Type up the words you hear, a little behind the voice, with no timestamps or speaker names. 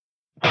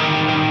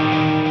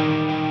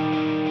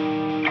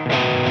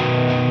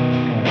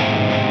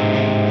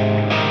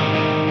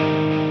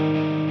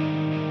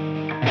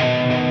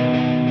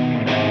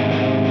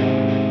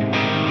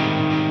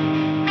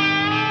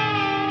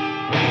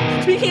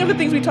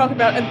things we talk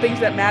about and things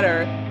that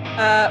matter.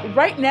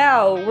 Right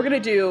now, we're going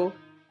to do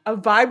a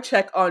vibe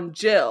check on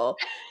Jill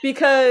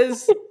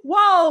because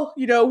while,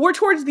 we're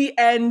towards the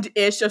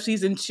end-ish of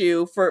season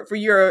 2 for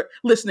your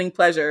listening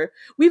pleasure,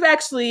 we've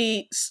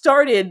actually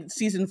started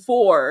season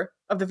 4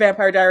 of the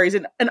Vampire Diaries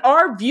in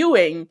our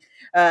viewing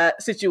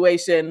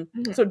situation.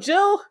 Mm-hmm. So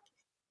Jill,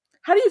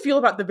 how do you feel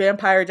about the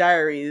Vampire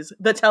Diaries,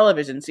 the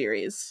television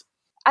series?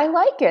 I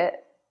like it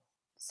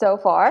so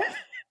far.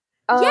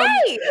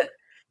 Yay!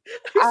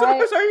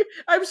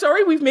 I'm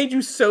sorry we've made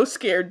you so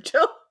scared,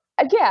 Jill.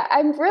 Yeah,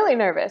 I'm really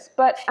nervous,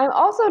 but I'm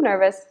also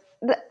nervous.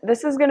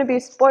 This is going to be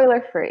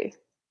spoiler-free.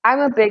 I'm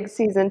a big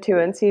season 2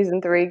 and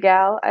season 3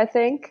 gal, I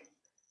think.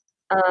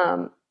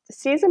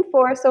 Season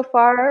 4 so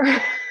far,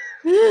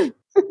 you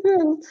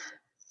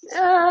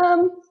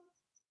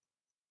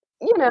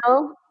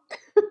know.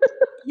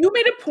 You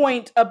made a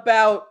point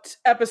about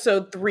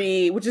episode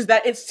 3, which is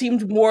that it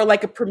seemed more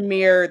like a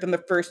premiere than the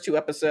first 2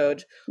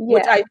 episodes,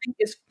 which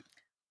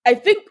I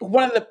think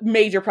one of the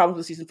major problems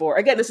with season 4,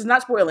 again, this is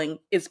not spoiling,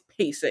 is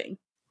pacing.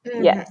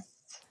 Mm-hmm.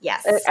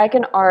 Yes. I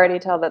can already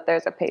tell that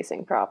there's a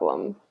pacing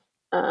problem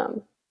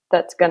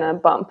that's going to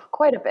bump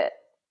quite a bit.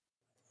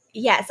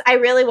 Yes, I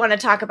really want to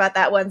talk about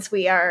that once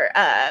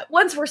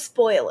we're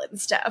spoiling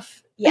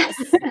stuff. Yes.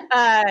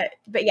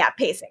 But yeah,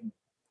 pacing.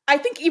 I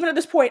think even at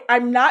this point,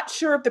 I'm not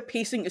sure if the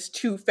pacing is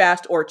too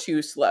fast or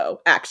too slow,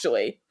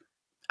 actually.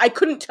 I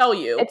couldn't tell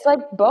you. It's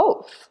like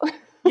both.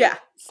 Yeah.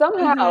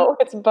 Somehow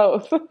it's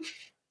both.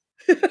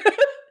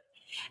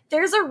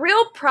 There's a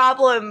real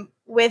problem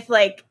with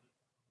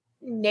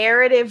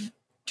narrative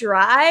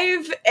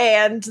drive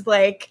and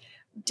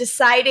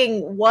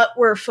deciding what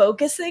we're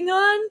focusing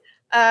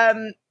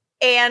on.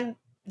 And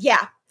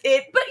yeah,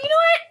 but you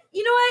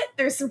know what?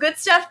 There's some good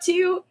stuff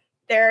too.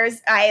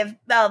 I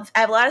have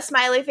a lot of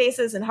smiley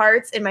faces and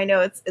hearts in my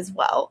notes as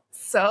well.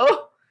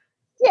 So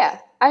yeah,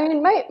 I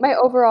mean, my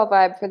overall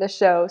vibe for the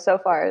show so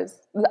far is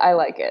I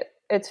like it.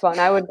 It's fun.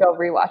 I would go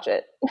rewatch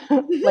it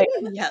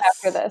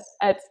after this.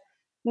 It's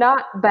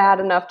not bad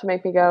enough to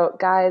make me go,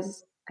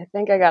 guys, I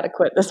think I got to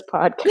quit this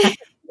podcast.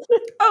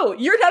 Oh,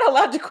 you're not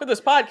allowed to quit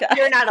this podcast.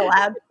 You're not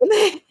allowed.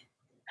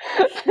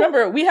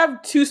 Remember, we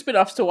have 2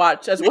 spinoffs to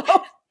watch as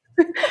well.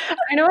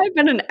 I know I've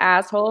been an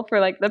asshole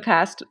for the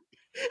past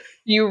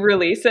few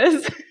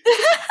releases.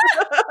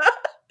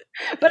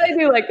 But I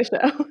do like the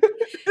show.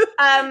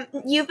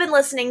 You've been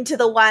listening to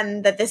the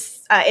one that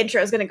this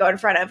intro is going to go in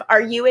front of.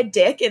 Are you a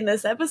dick in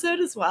this episode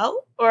as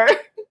well? Or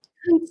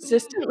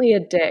consistently a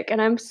dick,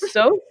 and I'm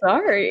so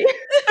sorry.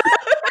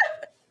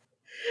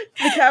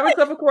 The cabin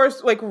stuff, of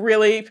course,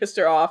 really pissed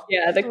her off.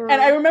 Yeah, and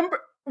I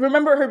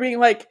remember her being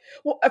like,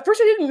 well, at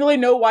first I didn't really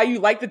know why you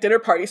liked the dinner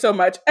party so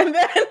much. And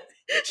then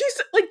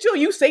she's like, Jill,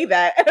 you say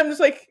that. And I'm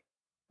just like,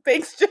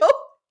 thanks, Jill.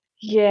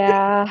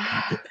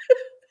 Yeah.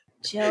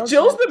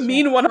 Jill's the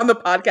mean one on the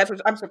podcast,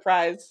 which I'm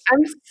surprised.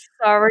 I'm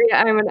sorry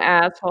I'm an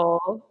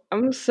asshole.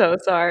 I'm so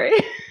sorry.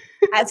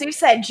 As we've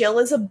said, Jill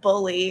is a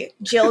bully.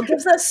 Jill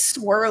gives us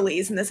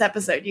swirlies in this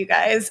episode, you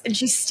guys, and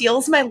she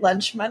steals my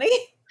lunch money.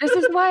 This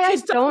is why I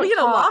don't talk.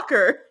 A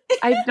locker.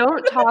 I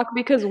don't talk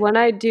because when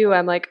I do,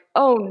 I'm like,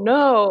 oh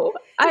no,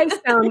 I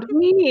sound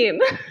mean.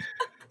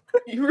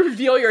 You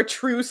reveal your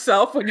true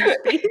self when you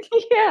speak.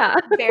 Yeah.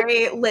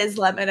 Very Liz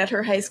Lemon at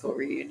her high school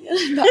reunion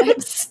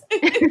vibes.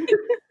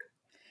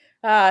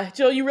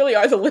 Jill, you really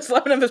are the Liz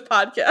Lemon of this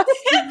podcast.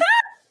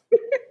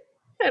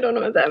 I don't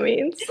know what that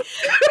means.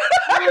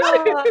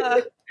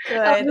 Good.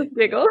 I'll just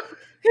giggle.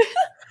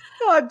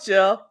 Oh,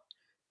 Jill.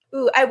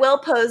 Ooh, I will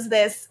pose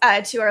this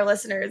to our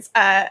listeners.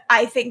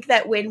 I think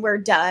that when we're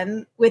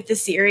done with the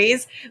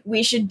series,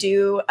 we should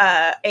do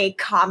a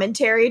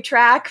commentary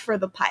track for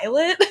the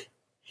pilot.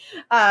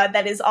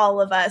 That is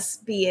all of us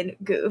being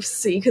goofs,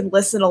 so you can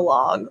listen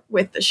along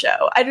with the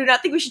show. I do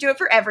not think we should do it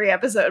for every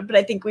episode, but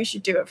I think we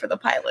should do it for the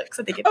pilot.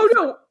 I think.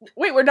 No!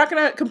 Wait, we're not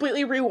going to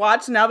completely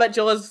rewatch now that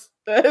Jill has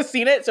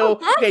seen it. So,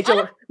 okay,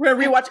 Jill, we're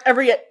going to rewatch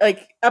every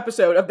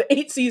episode of the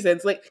 8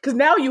 seasons, because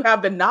now you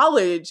have the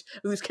knowledge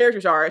of who these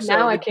characters are. So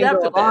now I can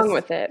go along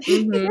with it.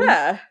 Mm-hmm.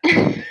 Yeah,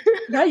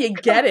 now you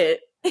get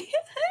it.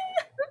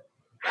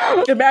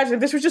 Imagine if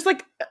this was just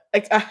like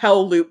a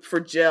hell loop for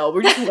Jill.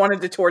 We just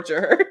wanted to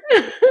torture her.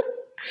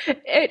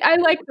 I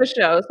like the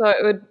show, so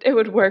it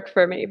would work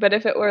for me. But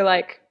if it were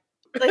like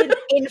an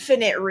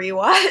infinite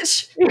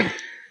rewatch,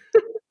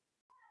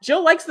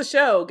 Jill likes the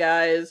show,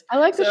 guys. I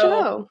like the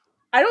show.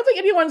 I don't think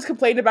anyone's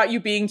complained about you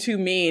being too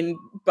mean,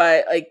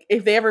 but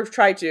if they ever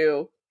try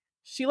to,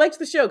 she likes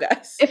the show,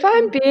 guys. If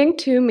I'm being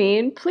too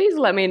mean, please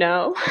let me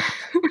know.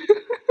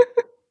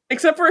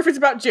 Except for if it's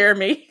about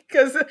Jeremy,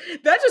 because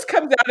that just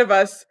comes out of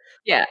us.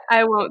 Yeah,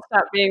 I won't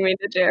stop being mean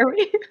to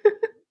Jeremy.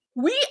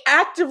 We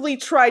actively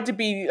tried to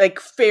be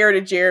fair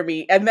to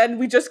Jeremy, and then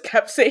we just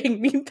kept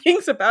saying mean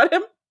things about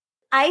him.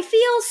 I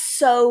feel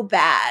so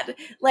bad.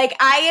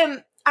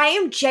 I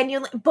am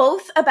genuinely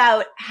both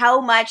about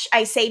how much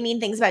I say mean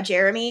things about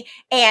Jeremy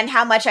and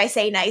how much I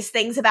say nice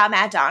things about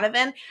Matt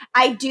Donovan.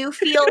 I do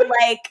feel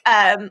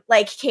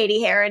like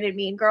Katie Heron in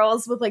Mean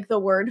Girls with like the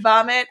word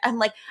vomit. I'm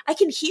like, I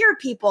can hear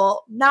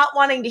people not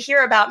wanting to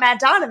hear about Matt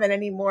Donovan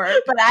anymore,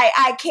 but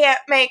I can't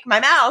make my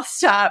mouth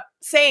stop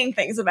saying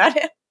things about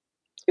him.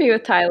 Me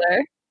with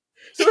Tyler.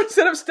 So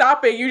instead of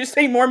stopping, you just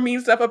say more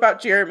mean stuff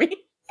about Jeremy.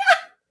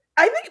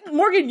 I think,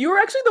 Morgan, you were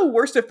actually the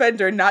worst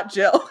offender, not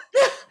Jill.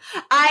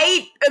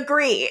 I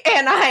agree,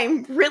 and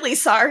I'm really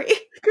sorry.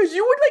 Because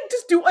you would like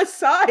just do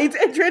asides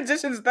and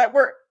transitions that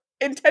were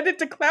intended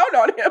to clown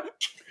on him.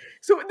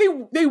 So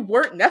they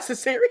weren't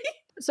necessary.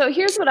 So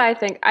here's what I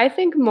think. I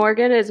think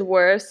Morgan is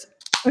worse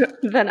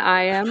than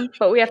I am,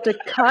 but we have to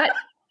cut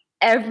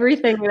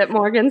everything that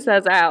Morgan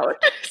says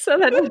out so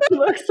that it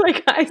looks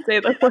like I say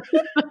the worst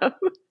stuff.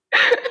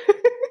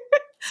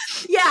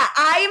 Yeah,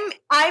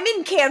 I'm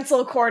in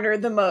cancel corner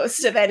the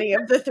most of any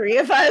of the three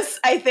of us,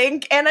 I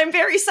think, and I'm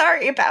very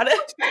sorry about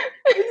it.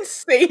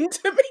 Insane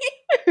to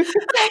me.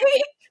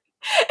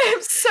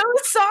 I'm so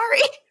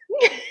sorry.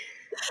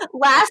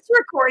 Last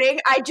recording,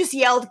 I just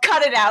yelled,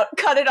 cut it out,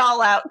 cut it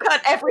all out,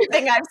 cut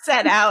everything I've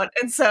said out,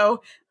 and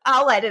so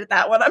I'll edit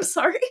that one. I'm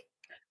sorry.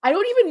 I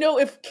don't even know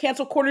if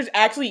cancel corner is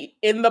actually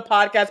in the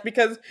podcast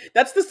because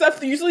that's the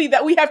stuff usually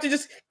that we have to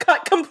just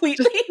cut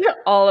completely. Just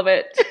all of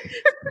it.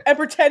 And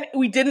pretend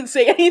we didn't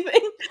say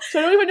anything. So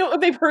I don't even know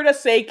if they've heard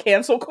us say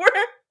cancel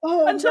corner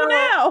until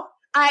now.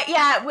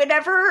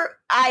 Whenever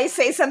I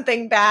say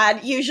something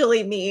bad,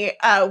 usually me,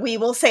 we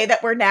will say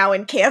that we're now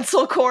in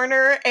cancel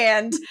corner,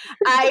 and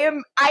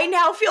I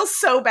now feel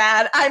so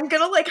bad.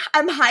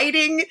 I'm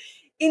hiding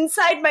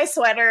inside my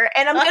sweater,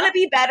 and I'm gonna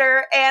be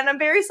better, and I'm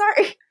very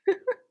sorry.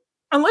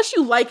 Unless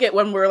you like it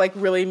when we're like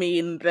really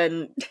mean,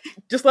 then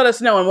just let us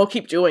know and we'll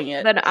keep doing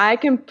it. Then I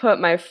can put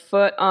my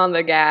foot on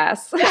the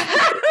gas.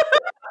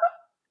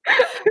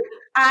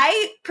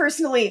 I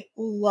personally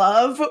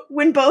love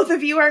when both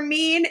of you are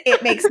mean.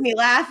 It makes me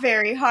laugh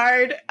very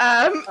hard.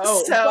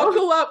 So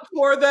buckle up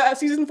for the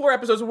season 4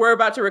 episodes we're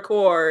about to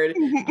record.